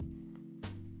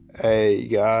Hey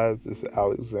guys, this is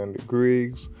Alexander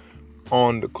Griggs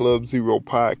on the Club Zero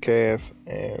podcast,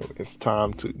 and it's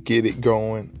time to get it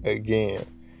going again.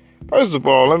 First of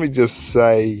all, let me just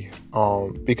say,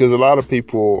 because a lot of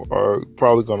people are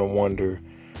probably going to wonder,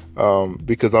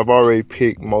 because I've already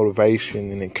picked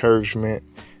motivation and encouragement,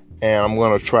 and I'm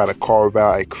going to try to carve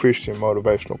out a Christian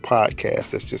motivational podcast.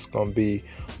 That's just going to be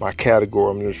my category.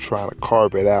 I'm just trying to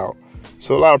carve it out.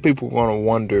 So a lot of people are going to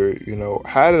wonder,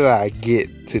 how did I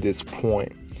get to this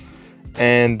point?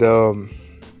 And,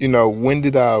 when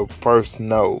did I first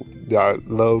know that I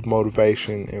loved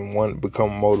motivation and wanted to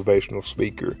become a motivational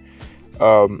speaker?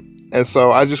 And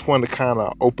so I just want to kind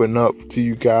of open up to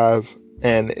you guys.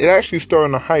 And it actually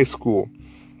started in high school.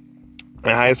 In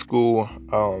high school,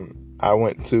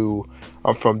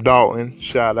 I'm from Dalton.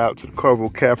 Shout out to the Carnival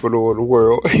capital of the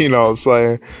world. You know what I'm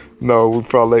saying? No, we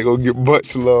probably ain't gonna get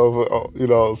much love, you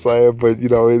know what I'm saying? But,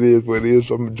 it is what it is.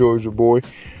 I'm a Georgia boy,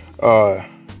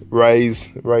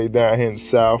 raised right down here in the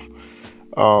South.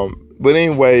 But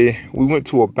anyway, we went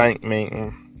to a bank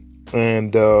meeting,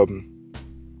 and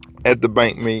at the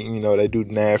bank meeting, they do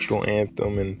the national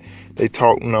anthem and they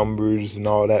talk numbers and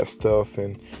all that stuff.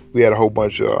 And we had a whole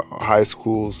bunch of high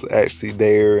schools actually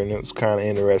there, and it was kind of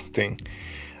interesting.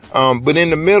 But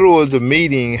in the middle of the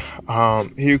meeting,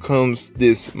 here comes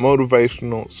this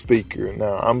motivational speaker.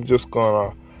 Now, I'm just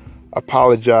going to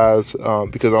apologize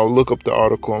because I'll look up the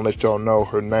article and let y'all know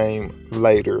her name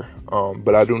later.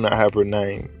 But I do not have her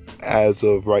name as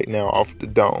of right now off the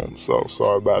dome. So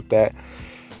sorry about that.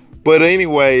 But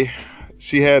anyway,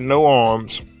 she had no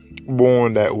arms,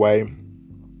 born that way,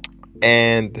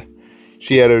 and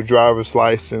she had her driver's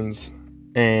license,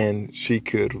 and she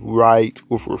could write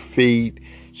with her feet,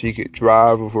 she could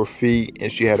drive with her feet,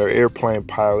 and she had her airplane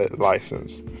pilot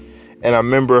license. And I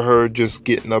remember her just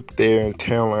getting up there and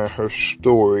telling her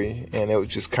story, and it was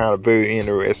just kind of very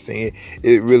interesting.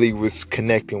 It really was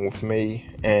connecting with me.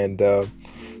 And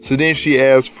so then she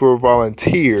asked for a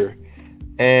volunteer.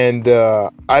 And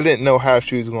I didn't know how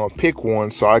she was going to pick one,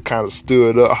 so I kind of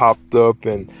stood up, hopped up,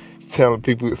 and telling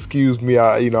people, "Excuse me,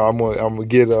 I'm gonna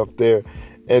get up there,"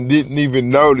 and didn't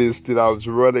even notice that I was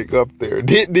running up there.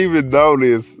 Didn't even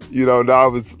notice, that I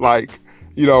was like,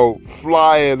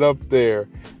 flying up there,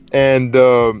 and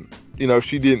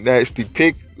she didn't actually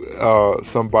pick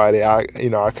somebody. I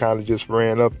kind of just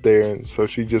ran up there, and so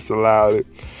she just allowed it.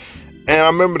 And I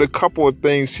remember the couple of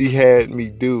things she had me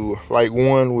do. Like,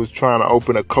 one was trying to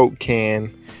open a Coke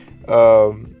can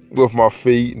with my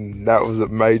feet, and that was a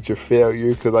major failure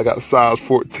because I got size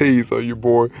 14, so your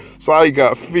boy. So I ain't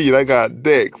got feet, I got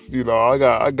decks,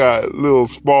 I got little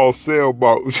small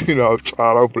sailboats, trying to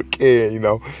open a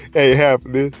can, ain't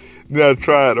happening. Then I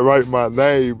tried to write my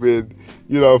name, and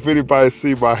if anybody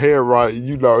see my handwriting,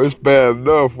 it's bad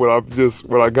enough when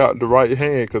I got the right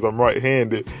hand because I'm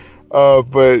right-handed.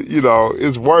 But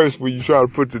it's worse when you try to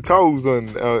put your toes on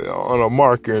a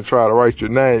marker and try to write your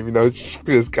name. It's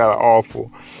kind of awful.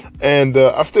 And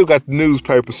I still got the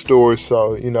newspaper story,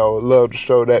 so love to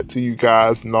show that to you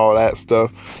guys and all that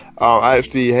stuff. I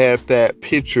actually had that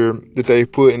picture that they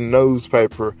put in the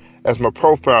newspaper as my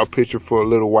profile picture for a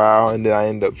little while, and then I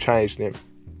ended up changing it.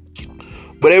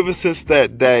 But ever since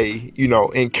that day,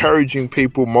 encouraging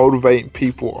people, motivating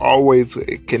people, always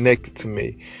connected to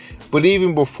me. But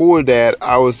even before that,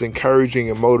 I was encouraging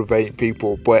and motivating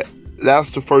people. But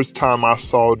that's the first time I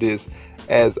saw this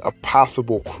as a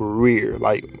possible career,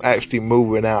 like actually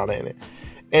moving out in it.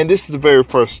 And this is the very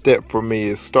first step for me,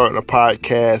 is starting a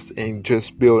podcast and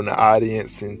just building an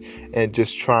audience and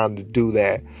just trying to do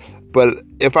that. But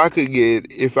if I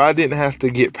didn't have to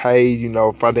get paid,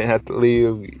 if I didn't have to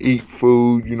live, eat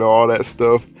food, all that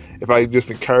stuff, if I could just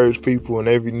encourage people and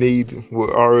every need would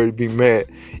already be met,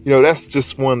 that's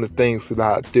just one of the things that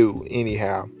I do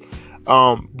anyhow.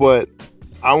 But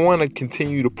I want to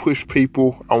continue to push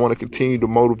people. I want to continue to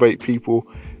motivate people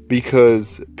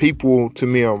because people to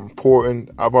me are important.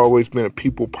 I've always been a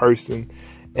people person.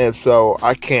 And so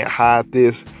I can't hide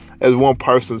this. As one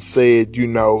person said,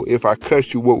 if I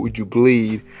cut you, what would you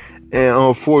bleed? And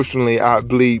unfortunately, I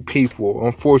bleed people.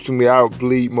 Unfortunately, I would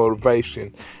bleed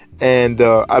motivation. And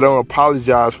I don't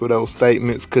apologize for those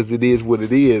statements because it is what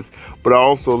it is. But I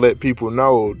also let people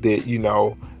know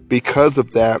that, because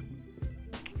of that,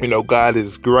 God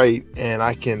is great, and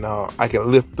I can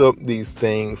lift up these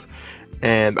things,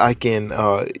 and I can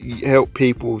help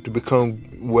people to become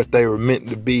what they were meant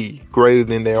to be, greater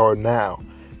than they are now.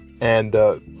 And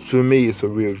for me, it's a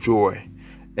real joy.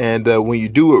 And when you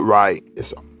do it right,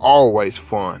 it's always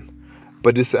fun.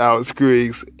 But this is Alex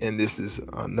Griggs, and this is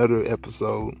another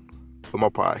episode of my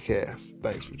podcast.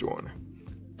 Thanks for joining.